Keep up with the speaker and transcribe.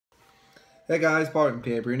Hey guys, Bart and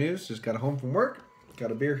PABrewNews. Just got home from work.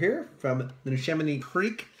 Got a beer here from the Neshaminy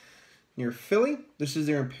Creek near Philly. This is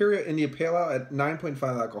their Imperial India Pale Ale at 9.5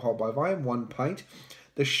 alcohol by volume, 1 pint.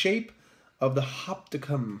 The shape of the hop to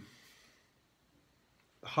come.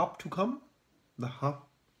 Hop to come? The hop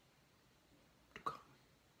to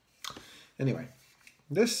come. Anyway,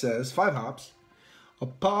 this says 5 hops.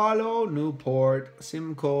 Apollo, Newport,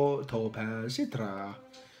 Simcoe, Topaz, Citra.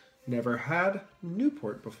 Never had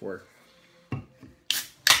Newport before.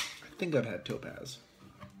 I think I've had Topaz.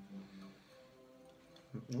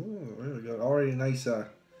 Ooh, there we go. Already a nice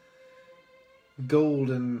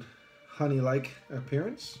golden honey-like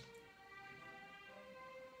appearance.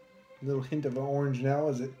 A little hint of orange now,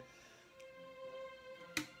 is it?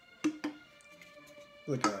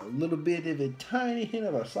 Like a little bit of a tiny hint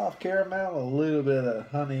of a soft caramel, a little bit of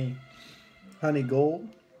honey gold.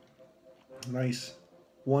 Nice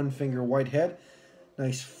one finger white head.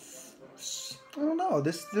 Nice, I don't know,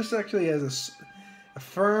 this actually has a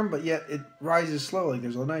firm, but yet it rises slowly.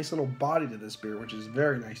 There's a nice little body to this beer, which is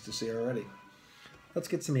very nice to see already. Let's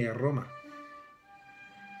get some aroma.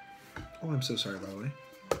 Oh, I'm so sorry, by the way.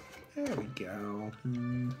 There we go.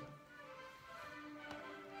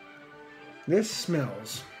 This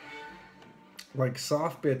smells like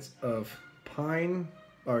soft bits of pine,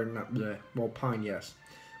 or not, well, pine, yes,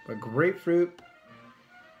 but grapefruit,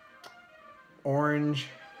 orange,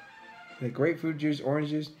 the grapefruit juice, orange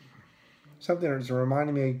juice, something that's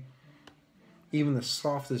reminding me even the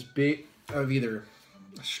softest bit of either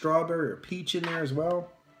a strawberry or peach in there as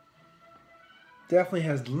well. Definitely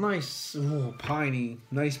has nice, piney,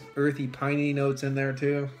 nice earthy piney notes in there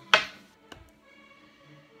too.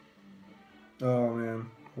 Oh man,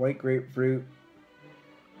 white grapefruit.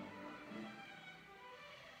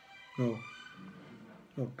 Oh,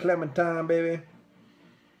 clementine, baby.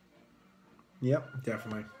 Yep,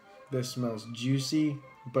 definitely. This smells juicy,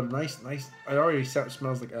 but nice. It already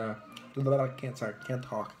smells like I can't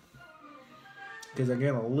talk. Because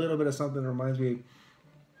again, a little bit of something that reminds me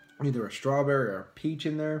of either a strawberry or a peach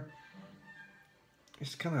in there.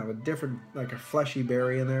 It's kind of a different, like a fleshy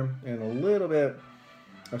berry in there, and a little bit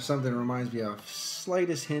of something that reminds me of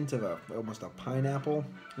slightest hint of almost a pineapple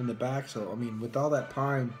in the back. So I mean, with all that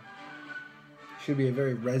pine, should be a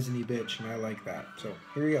very resiny bitch, and I like that. So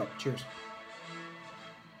here you go. Cheers.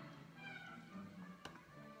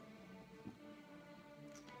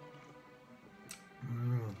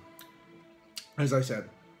 As I said,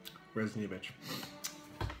 resiny bitch.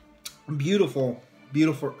 Beautiful,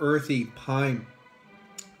 beautiful earthy pine,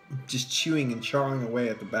 just chewing and chawing away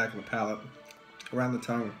at the back of the palate, around the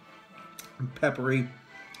tongue. Peppery,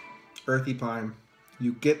 earthy pine.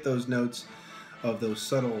 You get those notes of those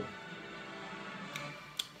subtle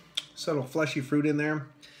fleshy fruit in there.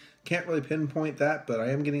 Can't really pinpoint that, but I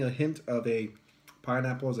am getting a hint of a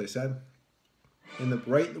pineapple, as I said. In the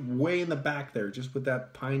way in the back there, just with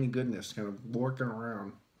that piney goodness kind of lurking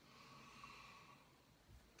around.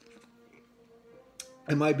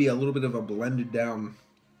 It might be a little bit of a blended down,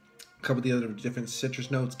 a couple of the other different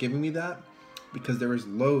citrus notes giving me that, because there is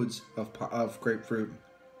loads of grapefruit,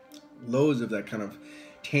 loads of that kind of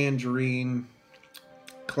tangerine,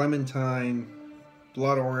 clementine,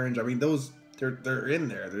 blood orange. I mean, those they're in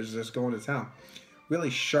there. They're just going to town. Really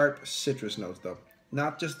sharp citrus notes though,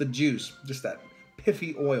 not just the juice, just that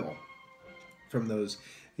piffy oil from those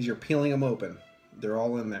as you're peeling them open. They're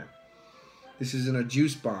all in there. This isn't a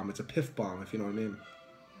juice bomb, it's a piff bomb, if you know what I mean.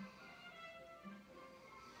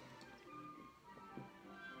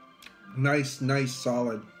 Nice,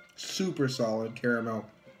 solid, super solid caramel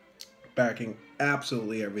backing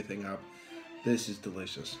absolutely everything up. This is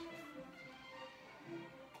delicious.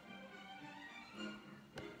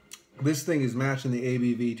 This thing is matching the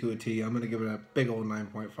ABV to a T. I'm going to give it a big old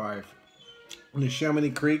 9.5.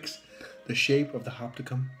 Neshaminy Creeks, the shape of the hop to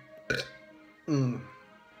come.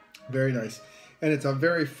 Very nice. And it's a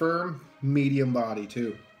very firm, medium body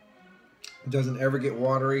too. It doesn't ever get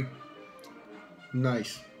watery.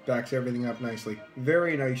 Nice. Backs everything up nicely.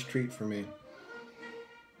 Very nice treat for me.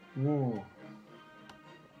 Whoa.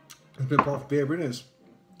 It's been Paul for PABrewNews.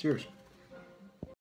 Cheers.